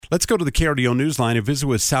Let's go to the KRDO Newsline and visit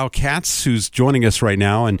with Sal Katz, who's joining us right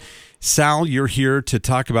now. And Sal, you're here to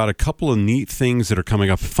talk about a couple of neat things that are coming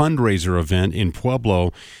up. Fundraiser event in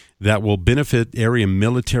Pueblo that will benefit area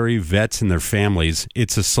military vets and their families.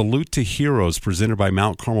 It's a Salute to Heroes presented by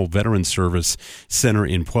Mount Carmel Veterans Service Center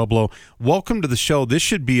in Pueblo. Welcome to the show. This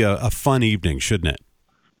should be a fun evening, shouldn't it?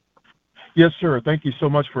 Yes, sir. Thank you so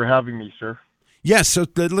much for having me, sir. Yes, so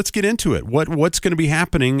let's get into it. What's going to be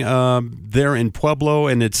happening there in Pueblo,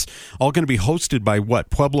 and it's all going to be hosted by what?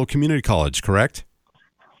 Pueblo Community College, correct?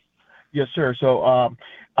 Yes, sir. So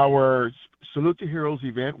our Salute to Heroes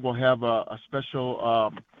event will have a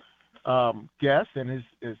special guest, and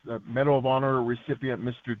his Medal of Honor recipient,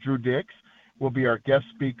 Mr. Drew Dix, will be our guest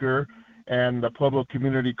speaker, and the Pueblo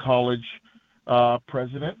Community College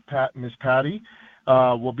president, Miss Patty,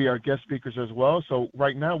 will be our guest speakers as well. So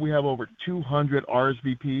right now we have over 200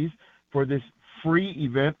 RSVPs for this free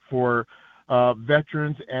event for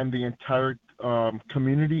veterans and the entire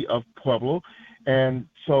community of Pueblo. And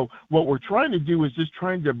so what we're trying to do is just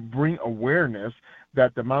trying to bring awareness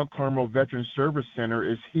that the Mount Carmel Veterans Service Center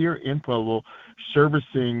is here in Pueblo,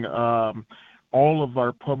 servicing all of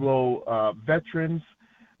our Pueblo veterans,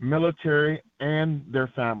 military, and their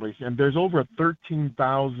families. And there's over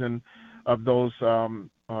 13,000 of those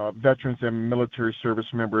veterans and military service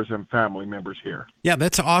members and family members here. Yeah,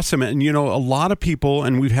 that's awesome. And, you know, a lot of people,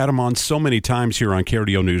 and we've had them on so many times here on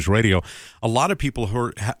KRDO News Radio, a lot of people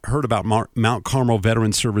heard about Mount Carmel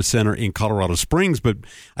Veterans Service Center in Colorado Springs, but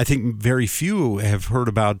I think very few have heard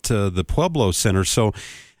about the Pueblo Center. So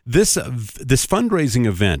this fundraising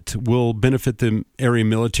event will benefit the area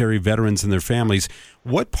military veterans and their families.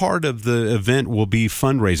 What part of the event will be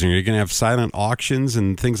fundraising? Are you going to have silent auctions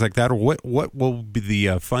and things like that, or what will be the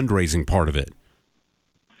fundraising part of it?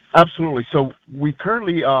 Absolutely. So we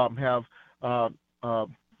currently have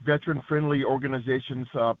veteran-friendly organizations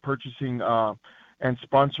purchasing and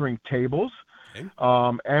sponsoring tables, okay.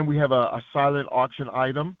 And we have a silent auction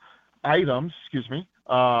items,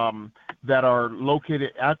 that are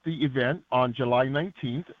located at the event on July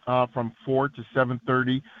 19th from 4 to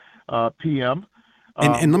 7:30 p.m.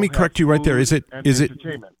 And let me correct you right there. Is it?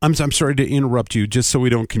 I'm sorry to interrupt you, just so we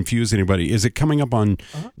don't confuse anybody. Is it coming up on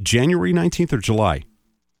January 19th or July?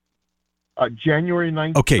 January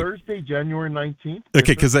 19th, okay. Thursday, January 19th.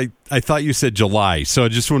 Okay, because I thought you said July, so I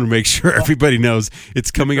just want to make sure everybody knows it's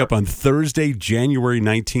coming up on Thursday, January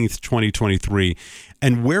 19th, 2023.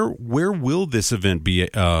 And where will this event be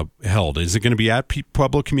held? Is it going to be at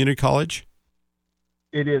Pueblo Community College?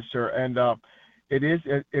 It is, sir, and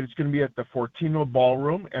it's going to be at the Fortino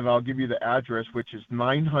Ballroom, and I'll give you the address, which is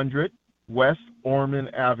 900 West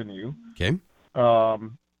Ormond Avenue. Okay.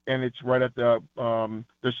 And it's right at the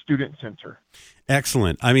student center.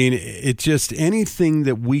 Excellent. I mean, it's just anything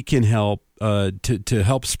that we can help to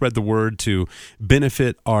help spread the word, to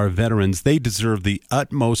benefit our veterans. They deserve the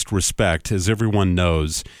utmost respect, as everyone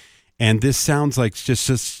knows. And this sounds like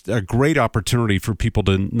just a great opportunity for people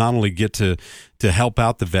to not only get to help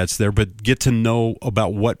out the vets there, but get to know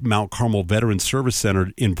about what Mount Carmel Veterans Service Center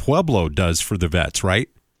in Pueblo does for the vets, right?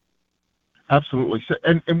 Absolutely. So,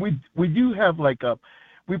 and we do have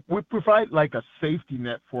we provide like a safety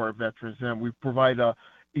net for our veterans, and we provide a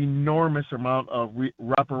enormous amount of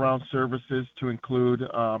wraparound services to include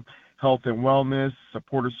health and wellness,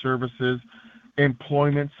 supportive services,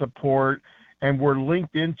 employment support, and we're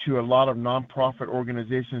linked into a lot of nonprofit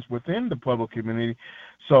organizations within the Pueblo community.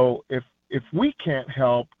 So if we can't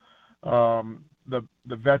help the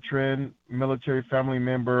veteran, military family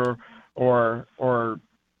member, or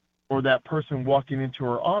that person walking into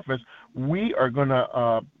our office, we are going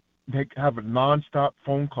to have a nonstop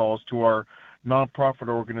phone calls to our nonprofit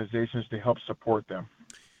organizations to help support them.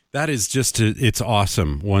 That is it's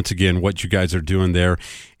awesome, once again, what you guys are doing there.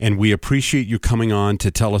 And we appreciate you coming on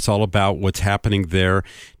to tell us all about what's happening there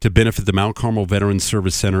to benefit the Mount Carmel Veterans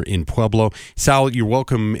Service Center in Pueblo. Sal, you're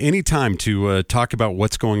welcome anytime to talk about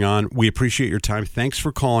what's going on. We appreciate your time. Thanks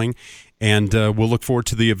for calling. And we'll look forward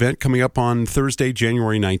to the event coming up on Thursday,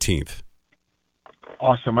 January 19th.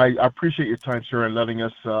 Awesome. I appreciate your time, sir, and letting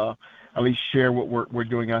us at least share what we're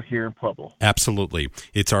doing out here in Pueblo. Absolutely.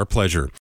 It's our pleasure.